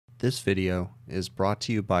This video is brought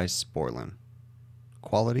to you by Sporlan.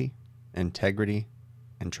 Quality, integrity,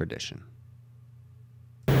 and tradition.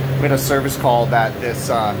 We had a service call that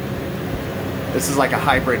this is like a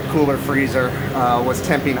hybrid cooler freezer, was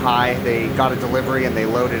temping high. They got a delivery and they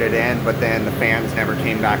loaded it in, but then the fans never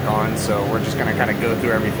came back on, so we're just gonna kind of go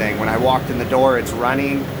through everything. When I walked in the door, it's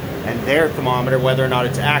running, and their thermometer, whether or not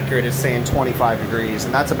it's accurate, is saying 25 degrees,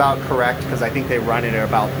 and that's about correct because I think they run it at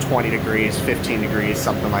about 20 degrees, 15 degrees,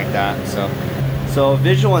 something like that. So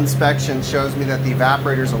visual inspection shows me that the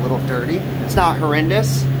evaporator's a little dirty. It's not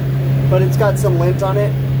horrendous, but it's got some lint on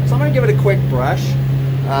it. So I'm gonna give it a quick brush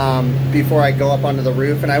before I go up onto the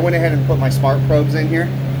roof. And I went ahead and put my smart probes in here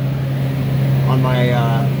on my,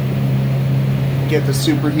 get the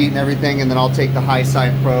superheat and everything, and then I'll take the high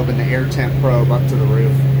side probe and the air temp probe up to the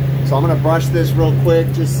roof. So I'm gonna brush this real quick.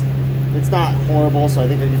 Just, it's not horrible, so I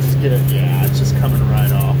think I can just get it. Yeah, it's just coming right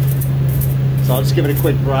off. So I'll just give it a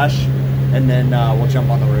quick brush, and then we'll jump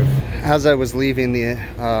on the roof. As I was leaving the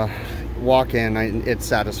walk-in, it's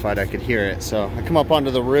satisfied. I could hear it. So I come up onto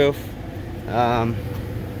the roof. I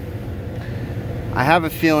have a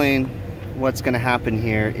feeling what's gonna happen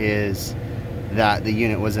here is that the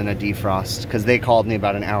unit was in a defrost, because they called me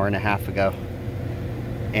about an hour and a half ago.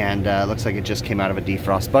 And it looks like it just came out of a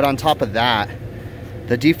defrost. But on top of that,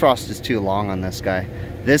 the defrost is too long on this guy.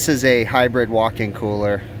 This is a hybrid walk-in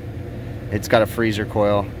cooler. It's got a freezer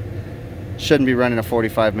coil. Shouldn't be running a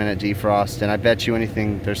 45-minute defrost, and I bet you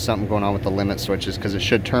anything there's something going on with the limit switches, because it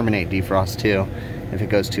should terminate defrost too if it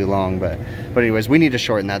goes too long. But anyways, we need to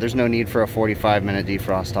shorten that. There's no need for a 45-minute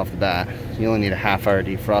defrost off the bat. You only need a half-hour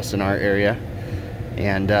defrost in our area.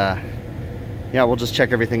 And yeah, we'll just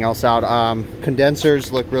check everything else out.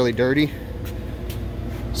 Condensers look really dirty,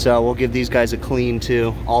 so we'll give these guys a clean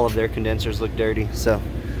too. All of their condensers look dirty. So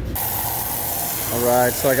all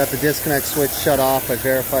right, so I got the disconnect switch shut off. I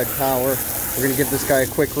verified power. We're gonna give this guy a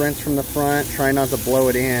quick rinse from the front. Try not to blow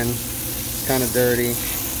it in. It's kind of dirty.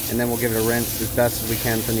 And then we'll give it a rinse as best as we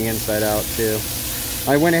can from the inside out too.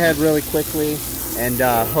 I went ahead really quickly and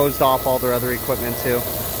hosed off all their other equipment too.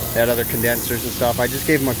 They had other condensers and stuff. I just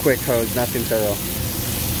gave them a quick hose, nothing thorough.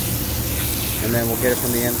 And then we'll get it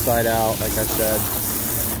from the inside out, like I said.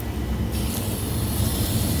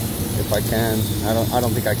 If I can. I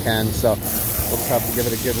don't think I can, so we'll just have to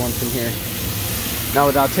give it a good one from here. Not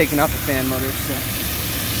without taking out the fan motor, so.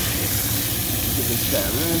 Give this guy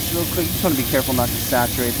a rinse real quick. Just want to be careful not to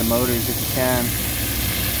saturate the motors if you can.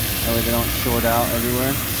 That way they don't short out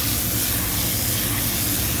everywhere.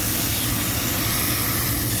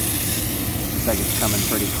 Looks like it's coming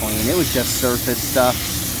pretty clean. It was just surface stuff.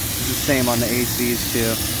 It's the same on the ACs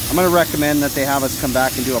too. I'm going to recommend that they have us come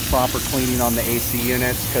back and do a proper cleaning on the AC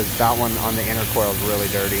units, because that one on the inner coil is really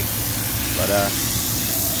dirty. But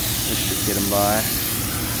let's just get them by.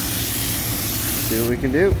 See what we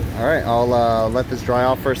can do. All right, I'll let this dry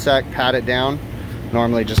off for a sec, pat it down.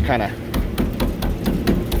 Normally just kind of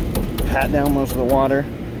pat down most of the water,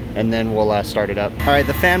 and then we'll start it up. All right,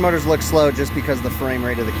 the fan motors look slow just because of the frame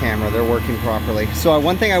rate of the camera. They're working properly. So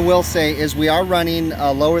one thing I will say is we are running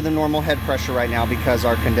lower than normal head pressure right now because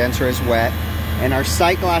our condenser is wet and our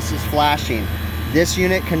sight glass is flashing. This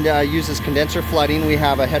unit uses condenser flooding. We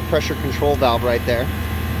have a head pressure control valve right there.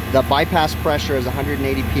 The bypass pressure is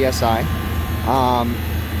 180 PSI.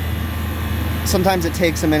 Sometimes it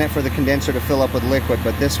takes a minute for the condenser to fill up with liquid,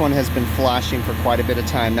 but this one has been flashing for quite a bit of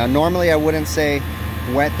time. Now, normally I wouldn't say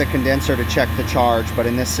wet the condenser to check the charge, but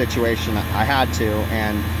in this situation I had to,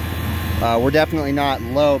 and we're definitely not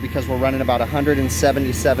low because we're running about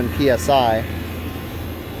 177 PSI.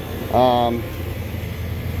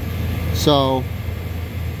 So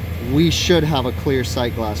we should have a clear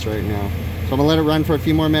sight glass right now. So I'm gonna let it run for a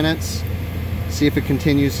few more minutes, see if it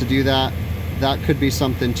continues to do that. That could be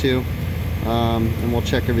something too. And we'll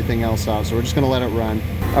check everything else out. So we're just gonna let it run.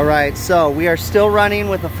 All right, so we are still running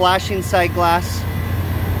with a flashing sight glass.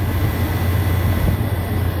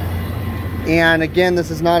 And again, this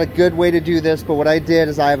is not a good way to do this, but what I did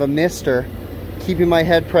is I have a mister keeping my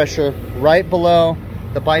head pressure right below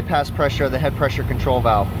the bypass pressure of the head pressure control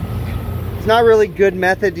valve. It's not really a good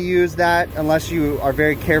method to use that unless you are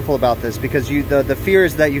very careful about this, because the fear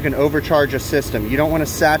is that you can overcharge a system. You don't want to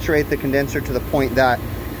saturate the condenser to the point that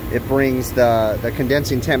it brings the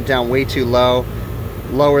condensing temp down way too low,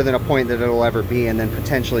 lower than a point that it'll ever be, and then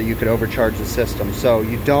potentially you could overcharge the system. So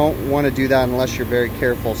you don't want to do that unless you're very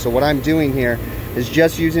careful. So what I'm doing here is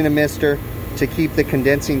just using a mister to keep the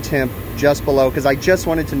condensing temp just below, because I just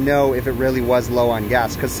wanted to know if it really was low on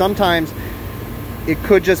gas, because sometimes it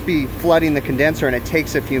could just be flooding the condenser and it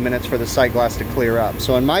takes a few minutes for the sight glass to clear up.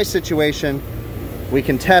 So in my situation, we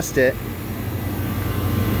can test it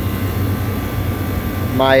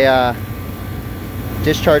My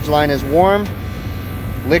discharge line is warm,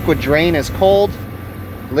 liquid drain is cold,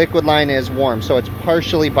 liquid line is warm, so it's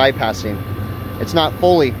partially bypassing. It's not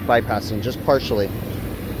fully bypassing, just partially.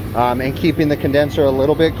 And keeping the condenser a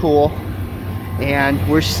little bit cool, and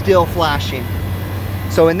we're still flashing.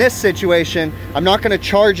 So in this situation, I'm not going to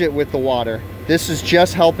charge it with the water. This is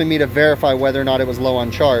just helping me to verify whether or not it was low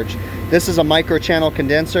on charge. This is a microchannel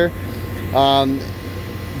condenser.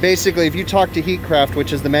 Basically, if you talk to Heatcraft,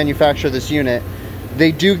 which is the manufacturer of this unit,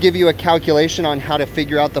 they do give you a calculation on how to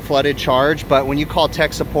figure out the flooded charge, but when you call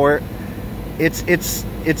tech support, it's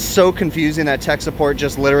so confusing that tech support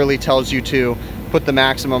just literally tells you to put the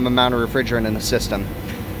maximum amount of refrigerant in the system.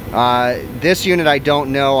 This unit I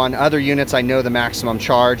don't know. On other units I know the maximum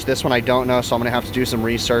charge. This one I don't know, so I'm gonna have to do some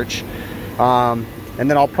research. And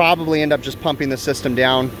then I'll probably end up just pumping the system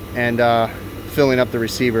down and filling up the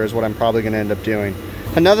receiver is what I'm probably gonna end up doing.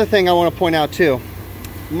 Another thing I wanna point out too,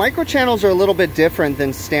 microchannels are a little bit different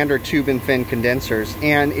than standard tube and fin condensers.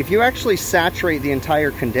 And if you actually saturate the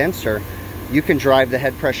entire condenser, you can drive the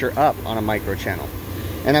head pressure up on a microchannel.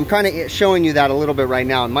 And I'm kind of showing you that a little bit right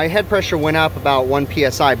now. My head pressure went up about 1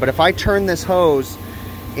 PSI, but if I turn this hose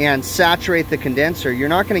and saturate the condenser, you're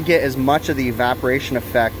not going to get as much of the evaporation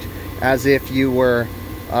effect as if you were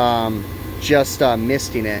just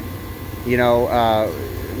misting it, you know,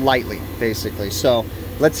 lightly, basically. So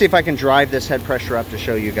let's see if I can drive this head pressure up to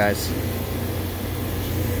show you guys.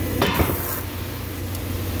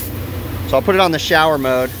 So I'll put it on the shower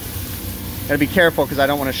mode. Gotta be careful because I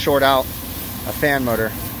don't want to short out a fan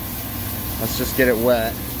motor. Let's just get it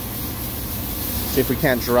wet. See if we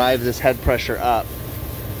can't drive this head pressure up.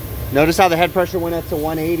 Notice how the head pressure went up to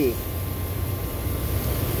 180,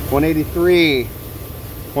 183,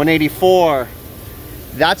 184.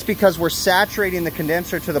 That's because we're saturating the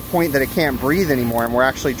condenser to the point that it can't breathe anymore, and we're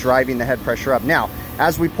actually driving the head pressure up. Now,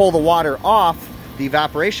 as we pull the water off, the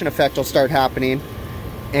evaporation effect will start happening,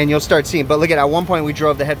 and you'll start seeing, but look at one point we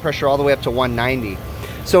drove the head pressure all the way up to 190.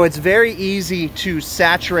 So it's very easy to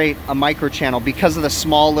saturate a microchannel because of the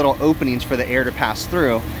small little openings for the air to pass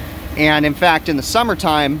through. And in fact, in the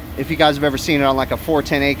summertime, if you guys have ever seen it on like a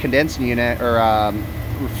 410A condensing unit or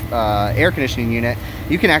air conditioning unit,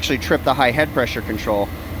 you can actually trip the high head pressure control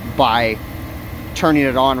by turning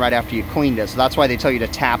it on right after you cleaned it. So that's why they tell you to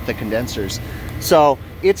tap the condensers. So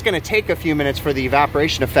it's going to take a few minutes for the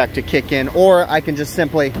evaporation effect to kick in, or I can just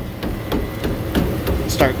simply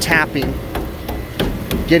start tapping,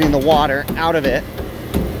 getting the water out of it.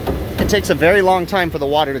 It takes a very long time for the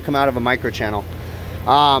water to come out of a microchannel.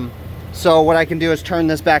 So what I can do is turn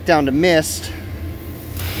this back down to mist,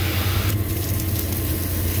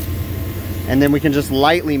 and then we can just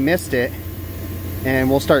lightly mist it, and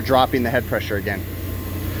we'll start dropping the head pressure again.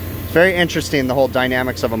 It's very interesting, the whole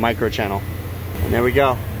dynamics of a microchannel. And there we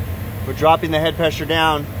go. We're dropping the head pressure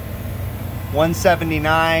down,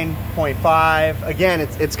 179.5. Again,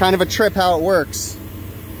 it's kind of a trip how it works.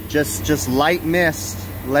 Just light mist,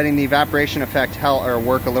 letting the evaporation effect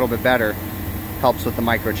work a little bit better, helps with the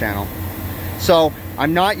microchannel. So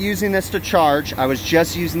I'm not using this to charge. I was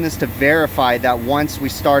just using this to verify that once we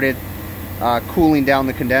started cooling down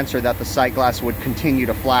the condenser, that the sight glass would continue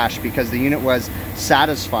to flash, because the unit was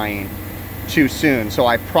satisfying too soon. So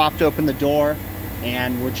I propped open the door,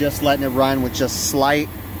 and we're just letting it run with just slight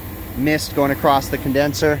mist going across the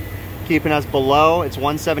condenser, keeping us below. It's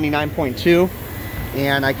 179.2.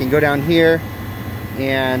 And I can go down here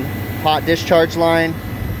and hot discharge line,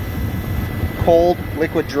 cold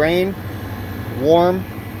liquid drain, warm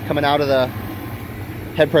coming out of the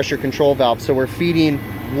head pressure control valve. So we're feeding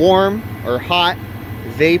warm or hot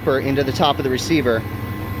vapor into the top of the receiver.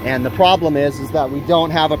 And the problem is that we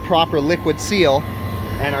don't have a proper liquid seal,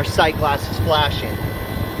 and our sight glass is flashing.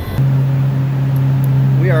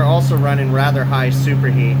 We are also running rather high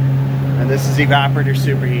superheat. And this is evaporator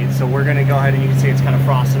superheat, so we're gonna go ahead, and you can see it's kind of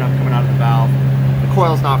frosting up coming out of the valve. The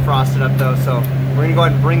coil's not frosted up though, so we're gonna go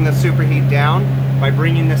ahead and bring the superheat down by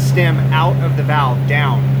bringing the stem out of the valve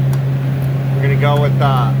down. We're gonna go with,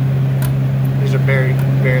 these are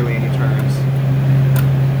barely any turns.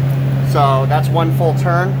 So that's one full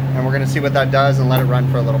turn, and we're gonna see what that does and let it run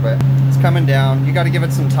for a little bit. It's coming down. You gotta give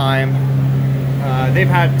it some time. They've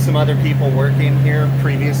had some other people working here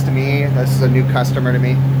previous to me. This is a new customer to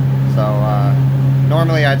me. So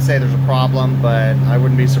normally I'd say there's a problem, but I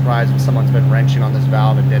wouldn't be surprised if someone's been wrenching on this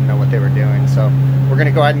valve and didn't know what they were doing. So we're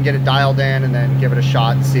gonna go ahead and get it dialed in and then give it a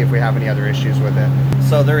shot and see if we have any other issues with it.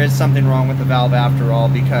 So there is something wrong with the valve after all,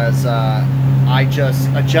 because I just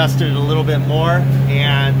adjusted it a little bit more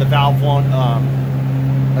and the valve won't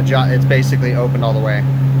adjust. It's basically opened all the way.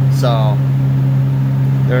 So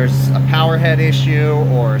there's a power head issue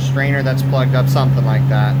or a strainer that's plugged up, something like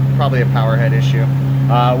that. Probably a power head issue.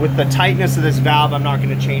 With the tightness of this valve, I'm not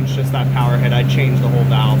going to change just that power head. I'd change the whole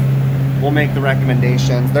valve. We'll make the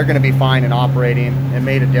recommendations. They're going to be fine in operating. It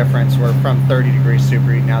made a difference. We're from 30 degrees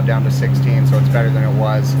superheat now down to 16, so it's better than it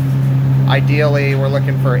was. Ideally, we're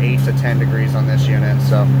looking for 8 to 10 degrees on this unit.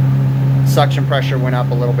 So suction pressure went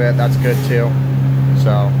up a little bit. That's good too.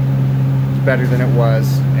 So it's better than it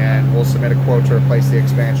was. And we'll submit a quote to replace the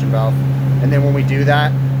expansion valve. And then when we do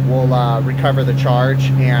that, we'll recover the charge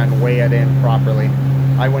and weigh it in properly.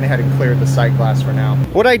 I went ahead and cleared the sight glass for now.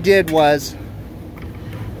 What I did was,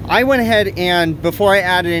 I went ahead and, before I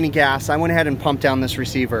added any gas, I went ahead and pumped down this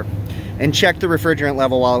receiver and checked the refrigerant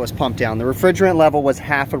level while it was pumped down. The refrigerant level was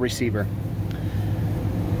half a receiver.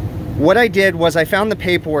 What I did was I found the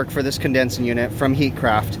paperwork for this condensing unit from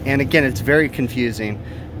Heatcraft, and again, it's very confusing,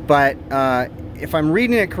 but if I'm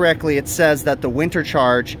reading it correctly, it says that the winter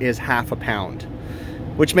charge is ½ pound,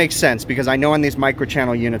 which makes sense because I know on these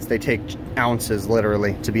microchannel units, they take ounces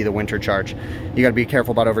literally to be the winter charge. You gotta be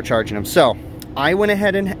careful about overcharging them. So I went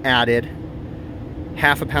ahead and added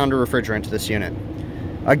 ½ pound of refrigerant to this unit.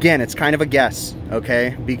 Again, it's kind of a guess,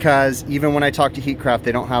 okay? Because even when I talk to Heatcraft,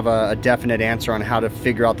 they don't have a definite answer on how to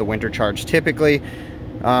figure out the winter charge. Typically,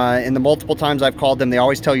 in the multiple times I've called them, they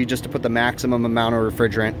always tell you just to put the maximum amount of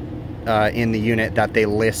refrigerant in the unit that they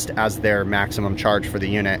list as their maximum charge for the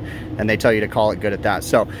unit, and they tell you to call it good at that.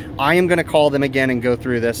 So I am going to call them again and go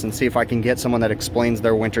through this and see if I can get someone that explains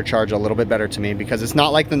their winter charge a little bit better to me, because it's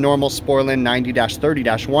not like the normal Sporlan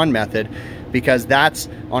 90-30-1 method, because that's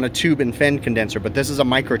on a tube and fin condenser, but this is a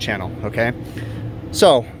micro channel, okay?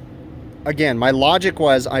 So again, my logic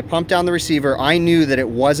was I pumped down the receiver. I knew that it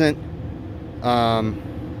wasn't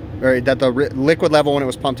or that the liquid level when it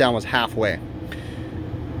was pumped down was halfway.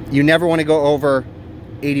 You never want to go over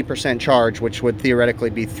 80% charge, which would theoretically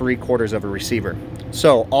be 3/4 of a receiver.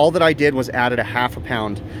 So all that I did was added a ½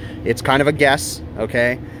 pound. It's kind of a guess,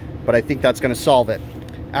 okay? But I think that's going to solve it.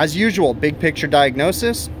 As usual, big picture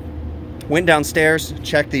diagnosis. Went downstairs,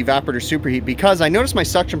 checked the evaporator superheat, because I noticed my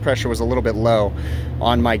suction pressure was a little bit low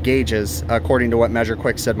on my gauges, according to what Measure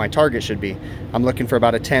Quick said my target should be. I'm looking for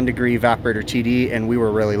about a 10-degree evaporator TD, and we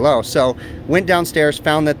were really low. So went downstairs,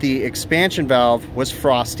 found that the expansion valve was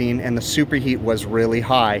frosting and the superheat was really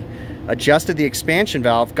high. Adjusted the expansion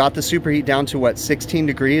valve, got the superheat down to what, 16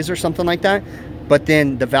 degrees or something like that, but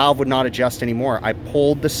then the valve would not adjust anymore. I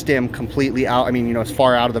pulled the stem completely out, I mean, you know, as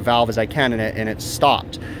far out of the valve as I can, and it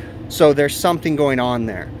stopped. So there's something going on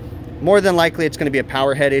there. More than likely, it's going to be a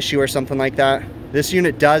power head issue or something like that. This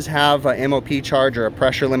unit does have a MOP charge or a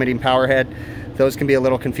pressure limiting power head. Those can be a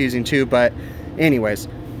little confusing too, but anyways,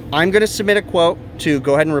 I'm going to submit a quote to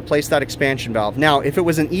go ahead and replace that expansion valve. Now, if it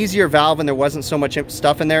was an easier valve and there wasn't so much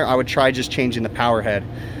stuff in there, I would try just changing the power head.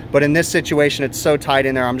 But in this situation, it's so tight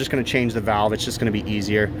in there, I'm just going to change the valve. It's just going to be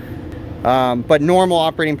easier. But normal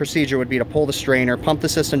operating procedure would be to pull the strainer, pump the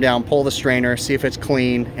system down, pull the strainer, see if it's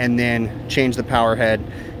clean, and then change the power head.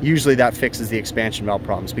 Usually that fixes the expansion valve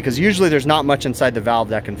problems, because usually there's not much inside the valve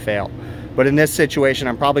that can fail. But in this situation,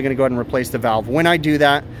 I'm probably going to go ahead and replace the valve. When I do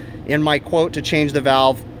that, in my quote to change the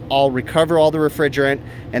valve, I'll recover all the refrigerant,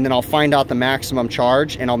 and then I'll find out the maximum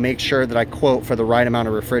charge, and I'll make sure that I quote for the right amount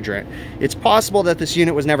of refrigerant. It's possible that this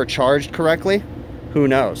unit was never charged correctly. Who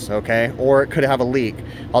knows, okay? Or it could have a leak.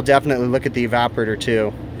 I'll definitely look at the evaporator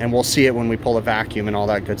too, and we'll see it when we pull a vacuum and all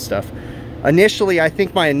that good stuff. Initially, I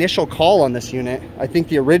think my initial call on this unit, I think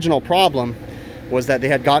the original problem was that they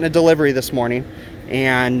had gotten a delivery this morning,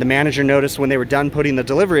 and the manager noticed when they were done putting the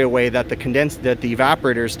delivery away that the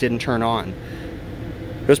evaporators didn't turn on.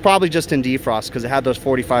 It was probably just in defrost, because it had those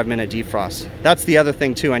 45-minute defrosts. That's the other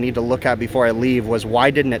thing too I need to look at before I leave, was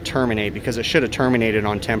why didn't it terminate? Because it should have terminated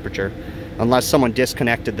on temperature, unless someone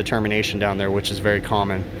disconnected the termination down there, which is very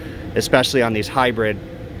common, especially on these hybrid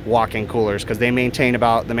walk-in coolers, because they maintain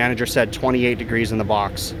about, the manager said, 28 degrees in the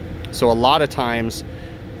box. So a lot of times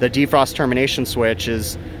the defrost termination switch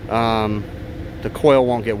is, the coil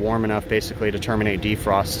won't get warm enough basically to terminate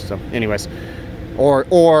defrost. So anyways,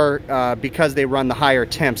 or because they run the higher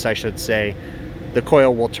temps, I should say, the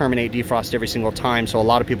coil will terminate defrost every single time, so a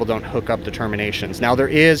lot of people don't hook up the terminations. Now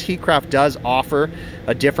Heatcraft does offer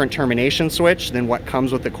a different termination switch than what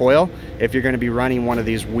comes with the coil if you're going to be running one of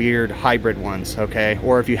these weird hybrid ones, okay?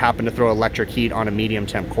 Or if you happen to throw electric heat on a medium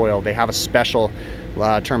temp coil, they have a special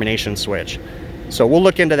termination switch. So we'll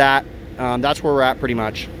look into that. That's where we're at pretty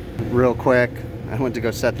much. Real quick, I went to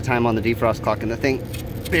go set the time on the defrost clock, and the thing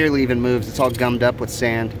barely even moves. It's all gummed up with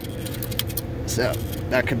sand. So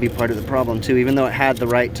that could be part of the problem too, even though it had the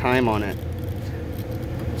right time on it.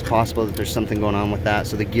 It's possible that there's something going on with that.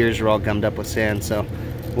 So the gears are all gummed up with sand. So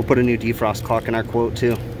We'll put a new defrost clock in our quote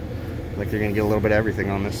too. Like they're gonna get a little bit of everything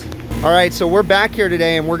on this. All right, so we're back here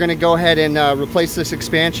today and we're gonna go ahead and replace this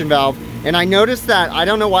expansion valve. And I noticed that, I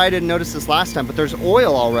don't know why I didn't notice this last time, but there's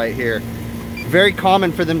oil all right here. Very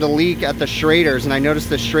common for them to leak at the Schraders, and I noticed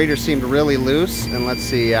the Schrader seemed really loose. And let's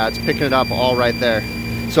see, yeah, it's picking it up all right there.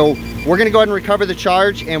 So we're gonna go ahead and recover the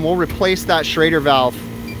charge and we'll replace that Schrader valve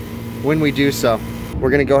when we do so. We're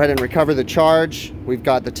gonna go ahead and recover the charge. We've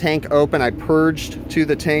got the tank open. I purged to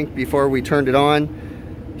the tank before we turned it on.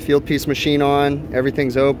 Field piece machine on,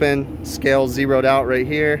 everything's open. Scale zeroed out right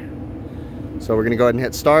here. So we're gonna go ahead and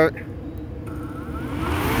hit start. And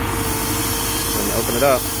open it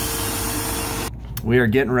up. We are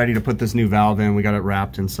getting ready to put this new valve in. We got it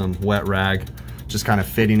wrapped in some wet rag, just kind of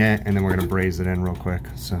fitting it, and then we're gonna braze it in real quick.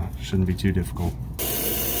 So shouldn't be too difficult.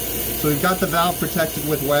 So we've got the valve protected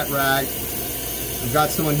with wet rag. I've got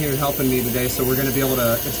someone here helping me today, so we're gonna be able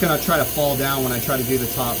to, it's gonna try to fall down when I try to do the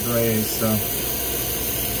top braze, so.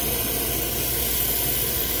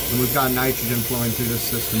 And we've got nitrogen flowing through this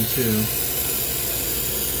system too.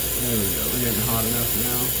 There we go, we're getting hot enough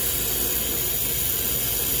now.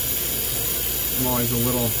 I'm always a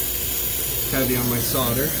little heavy on my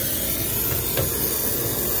solder.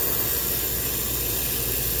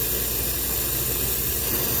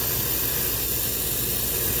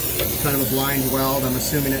 Kind of a blind weld. I'm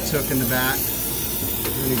assuming it took in the back.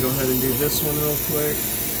 I'm going to go ahead and do this one real quick.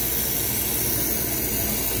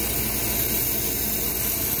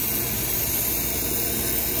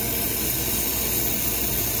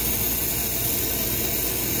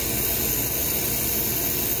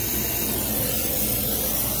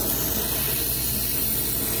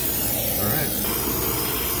 All right.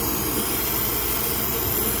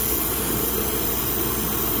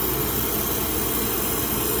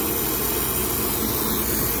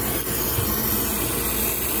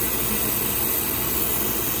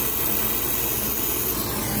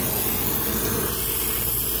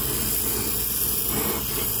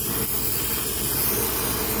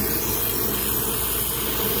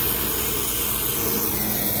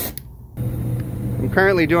 I'm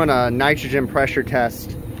currently doing a nitrogen pressure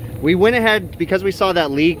test. We went ahead, because we saw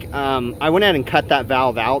that leak, I went ahead and cut that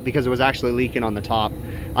valve out because it was actually leaking on the top.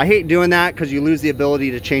 I hate doing that because you lose the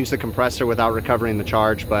ability to change the compressor without recovering the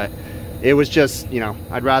charge, but it was just, you know,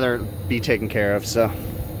 I'd rather be taken care of, so.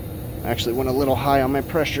 I actually went a little high on my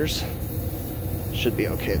pressures. Should be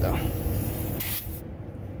okay though.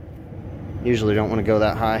 Usually don't want to go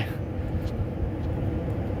that high.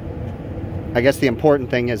 I guess the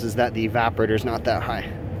important thing is that the evaporator's not that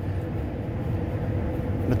high.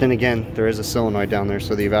 But then again, there is a solenoid down there,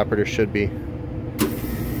 so the evaporator should be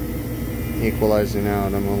equalizing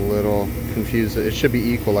out. I'm a little confused. It should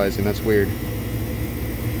be equalizing, that's weird.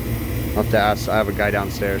 I'll have to ask, I have a guy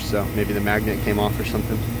downstairs, so maybe the magnet came off or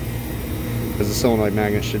something. Because the solenoid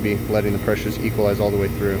magnet should be letting the pressures equalize all the way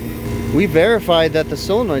through. We verified that the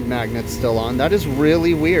solenoid magnet's still on. That is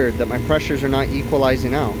really weird that my pressures are not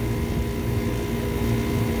equalizing out.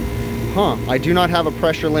 Huh, I do not have a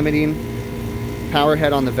pressure limiting power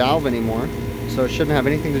head on the valve anymore, so it shouldn't have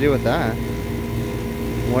anything to do with that.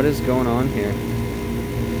 What is going on here?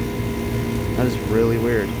 That is really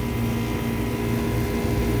weird.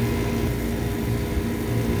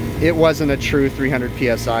 It wasn't a true 300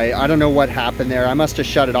 PSI. I don't know what happened there. I must have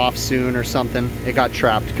shut it off soon or something. It got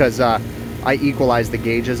trapped because I equalized the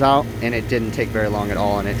gauges out and it didn't take very long at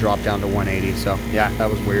all and it dropped down to 180. So yeah, that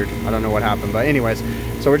was weird. I don't know what happened, but anyways,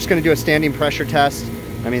 so we're just gonna do a standing pressure test.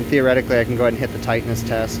 I mean, theoretically I can go ahead and hit the tightness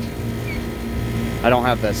test. I don't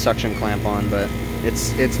have the suction clamp on, but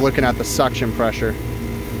it's looking at the suction pressure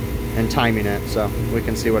and timing it, so we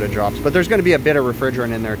can see what it drops. But there's gonna be a bit of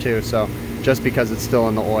refrigerant in there too, so just because it's still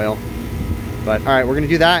in the oil. But all right, we're gonna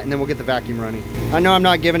do that and then we'll get the vacuum running. I know I'm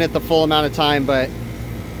not giving it the full amount of time, but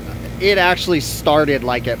it actually started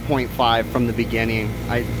like at 0.5 from the beginning.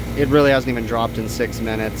 It really hasn't even dropped in 6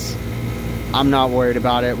 minutes. I'm not worried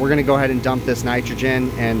about it. We're gonna go ahead and dump this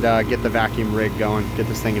nitrogen and get the vacuum rig going, get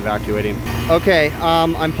this thing evacuating. Okay,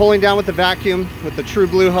 I'm pulling down with the vacuum with the True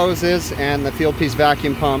Blue hoses and the Field Piece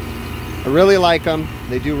vacuum pump. I really like them,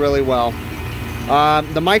 they do really well.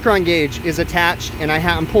 The micron gauge is attached and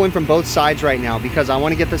I'm pulling from both sides right now because I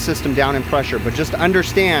want to get the system down in pressure, but just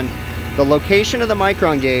understand the location of the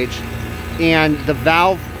micron gauge and the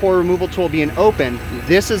valve core removal tool being open,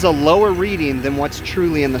 this is a lower reading than what's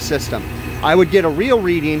truly in the system. I would get a real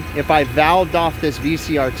reading if I valved off this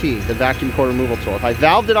VCRT, the vacuum core removal tool. If I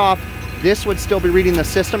valved it off, this would still be reading the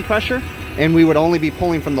system pressure and we would only be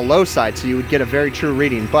pulling from the low side, so you would get a very true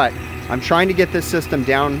reading. But I'm trying to get this system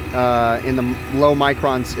down in the low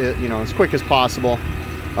microns, you know, as quick as possible.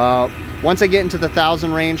 Once I get into the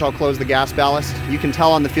 1,000 range, I'll close the gas ballast. You can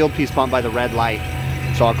tell on the field piece pump by the red light.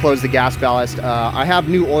 So I'll close the gas ballast. I have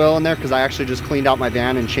new oil in there because I actually just cleaned out my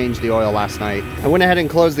van and changed the oil last night. I went ahead and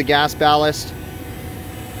closed the gas ballast.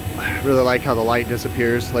 I really like how the light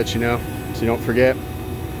disappears, lets you know, so you don't forget.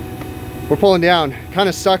 We're pulling down. Kind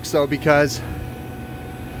of sucks though because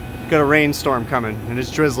got a rainstorm coming and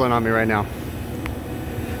it's drizzling on me right now.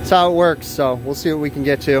 That's how it works, so we'll see what we can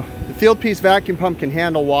get to. The field piece vacuum pump can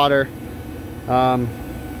handle water.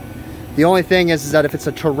 The only thing is that if it's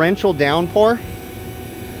a torrential downpour,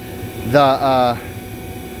 I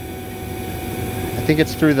think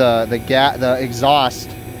it's through the exhaust,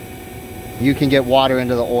 you can get water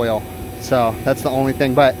into the oil. So that's the only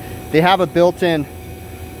thing, but they have a built-in,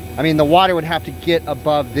 I mean, the water would have to get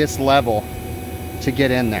above this level to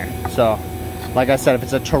get in there. So like I said, if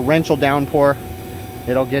it's a torrential downpour,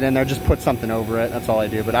 it'll get in there. Just put something over it, that's all I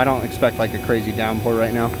do, but I don't expect like a crazy downpour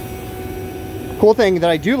right now. Cool thing that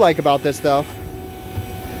I do like about this though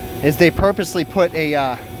is they purposely put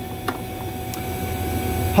a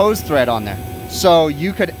hose thread on there, so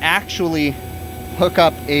you could actually hook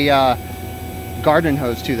up a garden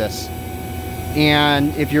hose to this,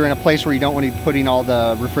 and if you're in a place where you don't want to be putting all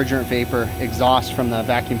the refrigerant vapor exhaust from the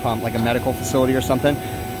vacuum pump, like a medical facility or something,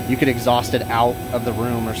 you could exhaust it out of the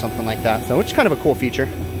room or something like that. So which is kind of a cool feature.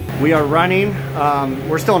 We are running,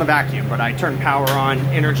 we're still in a vacuum, but I turned power on,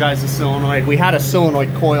 energized the solenoid. We had a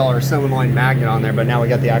solenoid coil or solenoid magnet on there, but now we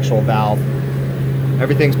got the actual valve.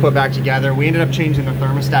 Everything's put back together. We ended up changing the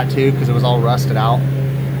thermostat too because it was all rusted out.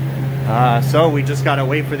 So we just gotta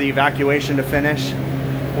wait for the evacuation to finish.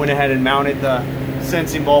 Went ahead and mounted the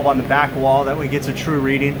sensing bulb on the back wall. That way it gets a true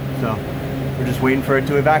reading. So we're just waiting for it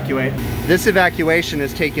to evacuate. This evacuation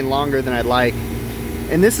is taking longer than I'd like.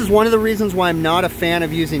 And this is one of the reasons why I'm not a fan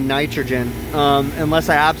of using nitrogen, unless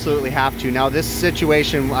I absolutely have to. Now this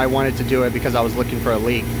situation, I wanted to do it because I was looking for a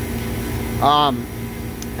leak.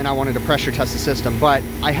 And I wanted to pressure test the system, but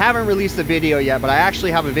I haven't released the video yet, but I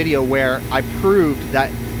actually have a video where I proved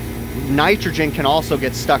that nitrogen can also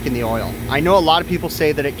get stuck in the oil. I know a lot of people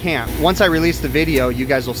say that it can't. Once I release the video, you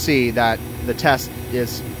guys will see that the test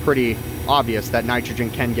is pretty obvious that nitrogen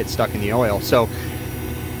can get stuck in the oil. So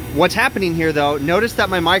what's happening here though, notice that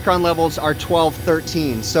my micron levels are 12,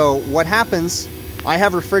 13. So what happens, I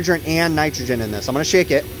have refrigerant and nitrogen in this. I'm gonna shake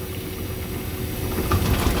it.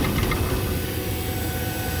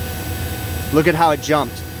 Look at how it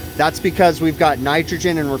jumped. That's because we've got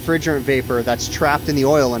nitrogen and refrigerant vapor that's trapped in the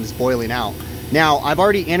oil and is boiling out. Now, I've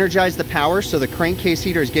already energized the power, so the crankcase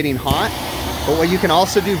heater is getting hot. But what you can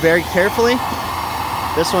also do very carefully,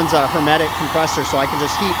 this one's a hermetic compressor, so I can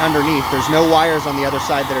just heat underneath. There's no wires on the other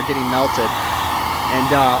side that are getting melted.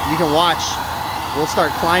 And you can watch, we'll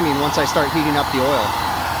start climbing once I start heating up the oil.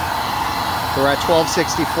 So we're at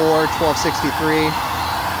 1264, 1263.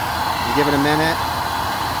 You give it a minute.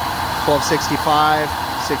 1265,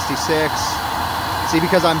 66. See,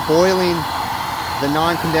 because I'm boiling the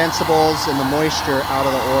non-condensables and the moisture out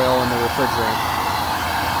of the oil and the refrigerant.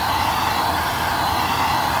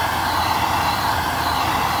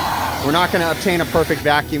 We're not going to obtain a perfect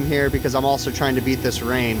vacuum here because I'm also trying to beat this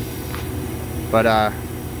rain. But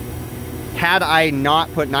had I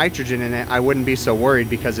not put nitrogen in it, I wouldn't be so worried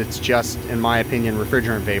because it's just, in my opinion,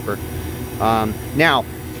 refrigerant vapor. Now,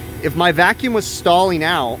 if my vacuum was stalling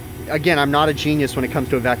out, again, I'm not a genius when it comes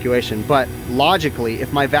to evacuation, but logically,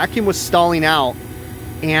 if my vacuum was stalling out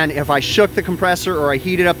and if I shook the compressor or I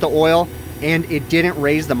heated up the oil and it didn't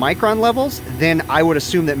raise the micron levels, then I would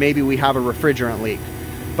assume that maybe we have a refrigerant leak.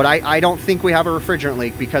 But I don't think we have a refrigerant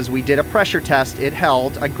leak because we did a pressure test. It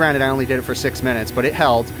held. Granted, I only did it for 6 minutes, but it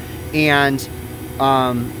held. And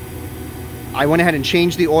I went ahead and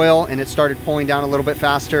changed the oil and it started pulling down a little bit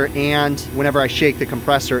faster, and whenever I shake the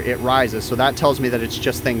compressor it rises, so that tells me that it's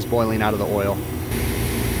just things boiling out of the oil.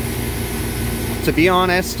 To be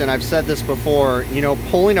honest, and I've said this before, you know,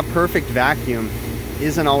 pulling a perfect vacuum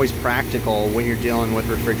isn't always practical when you're dealing with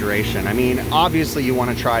refrigeration. I mean, obviously you want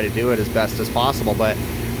to try to do it as best as possible, but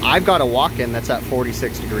I've got a walk-in that's at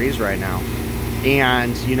 46 degrees right now,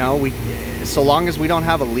 and you know, so long as we don't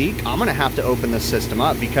have a leak, I'm gonna have to open this system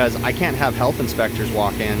up because I can't have health inspectors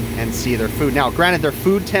walk in and see their food. Now, granted, their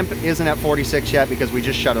food temp isn't at 46 yet because we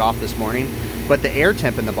just shut it off this morning, but the air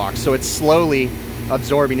temp in the box, so it's slowly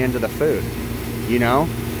absorbing into the food, you know?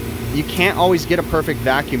 You can't always get a perfect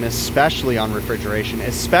vacuum, especially on refrigeration,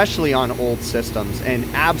 especially on old systems, and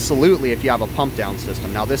absolutely if you have a pump down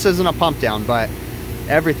system. Now, this isn't a pump down, but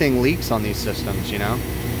everything leaks on these systems, you know?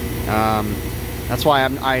 That's why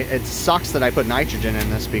it sucks that I put nitrogen in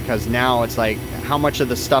this, because now it's like how much of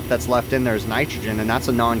the stuff that's left in there is nitrogen, and that's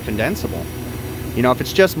a non-condensable. You know, if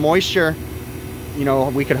it's just moisture, you know,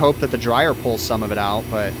 we could hope that the dryer pulls some of it out,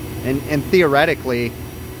 but, and theoretically,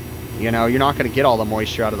 you know, you're not going to get all the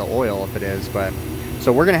moisture out of the oil if it is, but,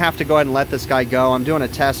 so we're going to have to go ahead and let this guy go. I'm doing a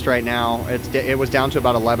test right now. It was down to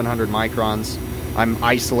about 1100 microns. I'm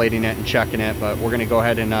isolating it and checking it, but we're going to go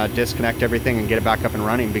ahead and disconnect everything and get it back up and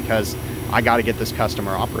running because I got to get this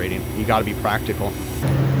customer operating. You got to be practical.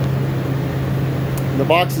 The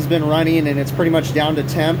box has been running and it's pretty much down to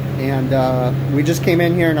temp, and we just came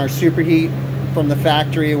in here and our superheat from the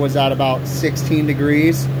factory was at about 16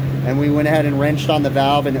 degrees, and we went ahead and wrenched on the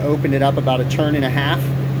valve and opened it up about a turn and a half,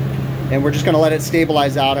 and we're just going to let it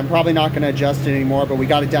stabilize out. I'm probably not going to adjust it anymore, but we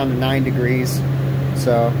got it down to 9 degrees,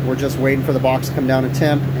 so we're just waiting for the box to come down to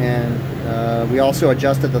temp. And we also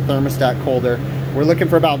adjusted the thermostat colder. We're looking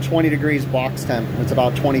for about 20 degrees box temp. It's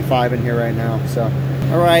about 25 in here right now. So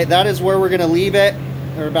all right, that is where we're going to leave it.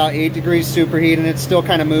 They're about 8 degrees superheat, and it's still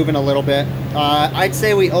kind of moving a little bit. I'd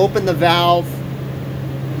say we opened the valve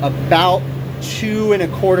about 2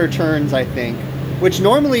 1/4 turns, I think, which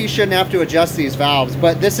normally you shouldn't have to adjust these valves,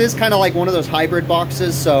 but this is kind of like one of those hybrid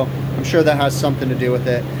boxes, so I'm sure that has something to do with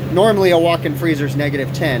it. Normally a walk-in freezer is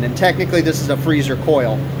 -10, and technically this is a freezer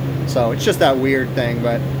coil, so it's just that weird thing.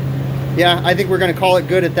 But yeah, I think we're going to call it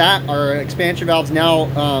good at that. Our expansion valve's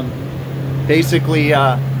now basically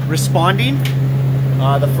responding.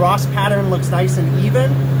 The frost pattern looks nice and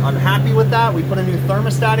even. I'm happy with that. We put a new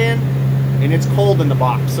thermostat in, and it's cold in the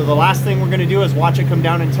box. So the last thing we're going to do is watch it come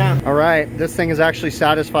down in temp. All right, this thing is actually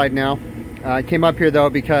satisfied now. I came up here though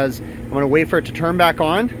because I'm going to wait for it to turn back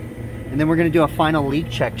on, and then we're going to do a final leak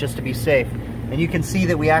check just to be safe. And you can see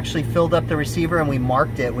that we actually filled up the receiver and we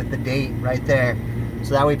marked it with the date right there.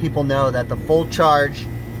 So that way people know that the full charge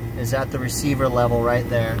is at the receiver level right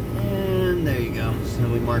there. And there you go. So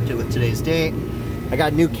we marked it with today's date. I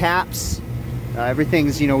got new caps.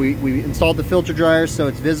 Everything's, you know, we installed the filter dryer so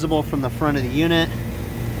it's visible from the front of the unit.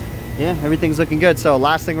 Yeah, everything's looking good. So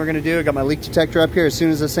last thing we're gonna do, I got my leak detector up here. As soon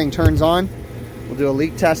as this thing turns on, we'll do a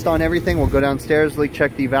leak test on everything. We'll go downstairs, leak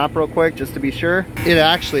check the evap real quick just to be sure. It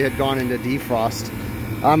actually had gone into defrost.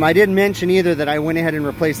 I didn't mention either that I went ahead and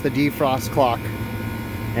replaced the defrost clock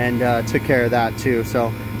and took care of that too. So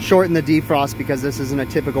shorten the defrost because this isn't a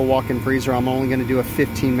typical walk-in freezer. I'm only gonna do a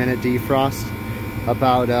 15-minute defrost.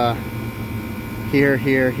 About here,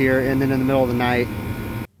 and then in the middle of the night.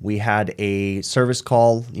 We had a service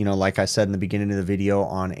call, you know, like I said in the beginning of the video,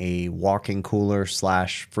 on a walk-in cooler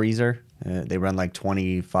slash freezer. They run like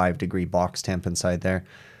 25-degree box temp inside there.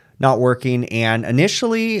 Not working. And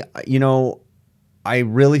initially, you know, I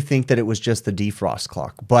really think that it was just the defrost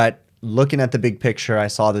clock. But looking at the big picture, I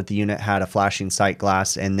saw that the unit had a flashing sight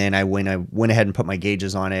glass, and then I went ahead and put my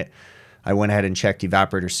gauges on it. I went ahead and checked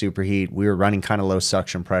evaporator superheat. We were running kind of low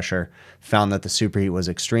suction pressure. Found that the superheat was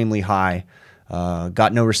extremely high.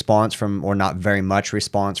 Got no response from, or not very much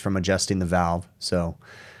response from adjusting the valve. So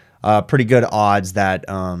pretty good odds that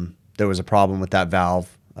there was a problem with that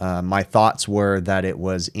valve. My thoughts were that it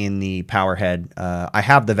was in the power head. I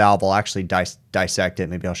have the valve. I'll actually dissect it.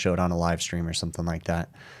 Maybe I'll show it on a live stream or something like that.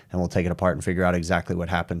 And we'll take it apart and figure out exactly what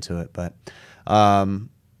happened to it. But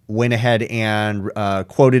went ahead and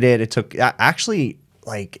quoted it. It took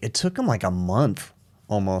it took them like a month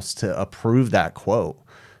almost to approve that quote.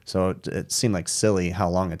 So it seemed like silly how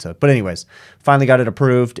long it took. But anyways, finally got it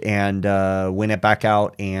approved and went it back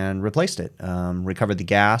out and replaced it. Recovered the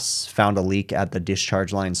gas, found a leak at the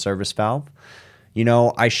discharge line service valve. You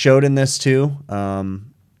know, I showed in this too, the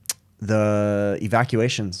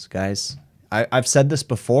evacuations, guys. I've said this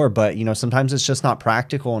before, but you know, sometimes it's just not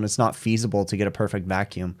practical and it's not feasible to get a perfect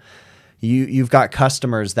vacuum. You've got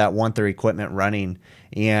customers that want their equipment running,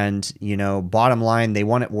 and you know, bottom line, they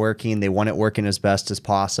want it working. They want it working as best as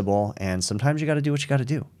possible, and sometimes you got to do what you got to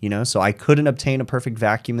do. You know, so I couldn't obtain a perfect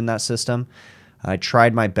vacuum in that system. I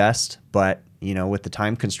tried my best, but you know, with the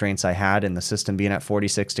time constraints I had and the system being at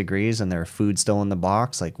 46 degrees and there food still in the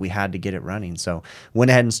box, like we had to get it running. So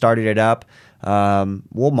went ahead and started it up.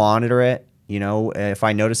 We'll monitor it. You know, if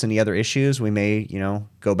I notice any other issues, we may, you know,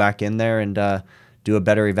 go back in there and do a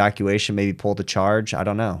better evacuation, maybe pull the charge. I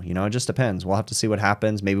don't know. You know, it just depends. We'll have to see what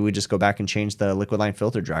happens. Maybe we just go back and change the liquid line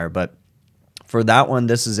filter dryer. But for that one,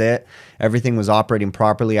 this is it. Everything was operating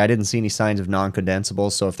properly. I didn't see any signs of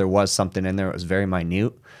non-condensables. So if there was something in there, it was very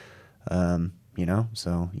minute. You know,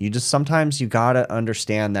 so you just sometimes you got to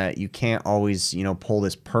understand that you can't always, you know, pull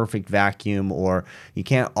this perfect vacuum, or you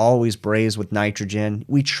can't always braze with nitrogen.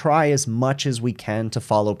 We try as much as we can to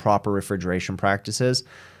follow proper refrigeration practices,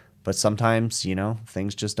 but sometimes, you know,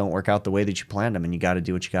 things just don't work out the way that you planned them, and you got to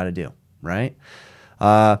do what you got to do, right?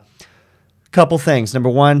 Couple things. Number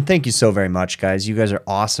one, thank you so very much, guys. You guys are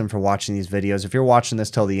awesome for watching these videos. If you're watching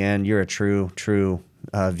this till the end, you're a true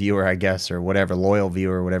viewer, I guess, or whatever, loyal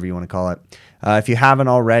viewer, whatever you want to call it. If you haven't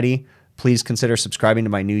already, please consider subscribing to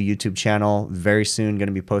my new YouTube channel. Very soon going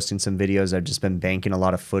to be posting some videos. I've just been banking a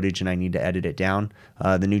lot of footage and I need to edit it down.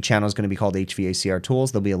 The new channel is going to be called HVACR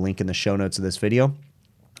Tools. There'll be a link in the show notes of this video.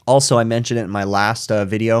 Also, I mentioned it in my last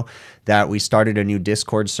video that we started a new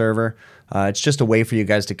Discord server. It's just a way for you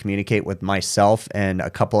guys to communicate with myself and a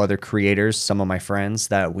couple other creators, some of my friends,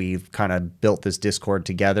 that we've kind of built this Discord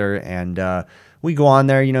together. And we go on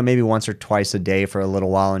there, you know, maybe once or twice a day for a little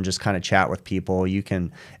while and just kind of chat with people. You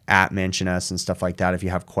can mention us and stuff like that if you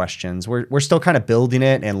have questions. We're still kind of building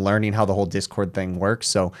it and learning how the whole Discord thing works.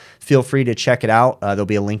 So feel free to check it out. There'll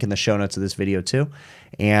be a link in the show notes of this video too.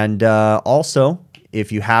 And also,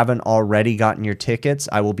 if you haven't already gotten your tickets,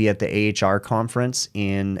 I will be at the AHR conference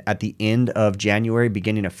at the end of January,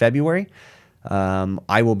 beginning of February.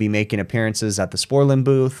 I will be making appearances at the Sporlin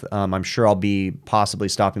booth. I'm sure I'll be possibly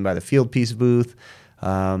stopping by the Field Piece booth.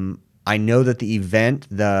 I know that the event,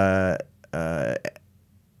 the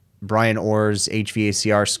Brian Orr's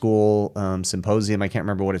HVACR School Symposium, I can't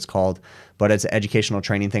remember what it's called, but it's an educational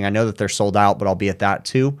training thing. I know that they're sold out, but I'll be at that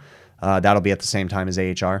too. That'll be at the same time as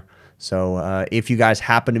AHR. So if you guys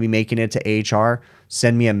happen to be making it to AHR,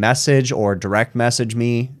 send me a message or direct message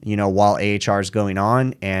me, you know, while AHR is going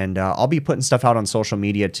on. And I'll be putting stuff out on social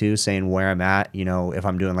media too, saying where I'm at, you know, if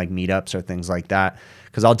I'm doing like meetups or things like that.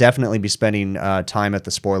 Because I'll definitely be spending time at the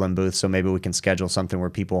Sporlin booth. So maybe we can schedule something where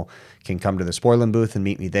people can come to the Sporlin booth and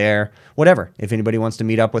meet me there. Whatever. If anybody wants to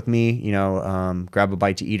meet up with me, you know, grab a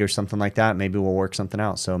bite to eat or something like that, maybe we'll work something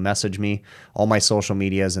out. So message me. All my social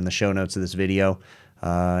media is in the show notes of this video.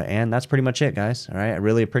 And that's pretty much it, guys. All right. I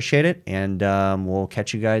really appreciate it. And we'll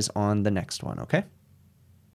catch you guys on the next one. Okay.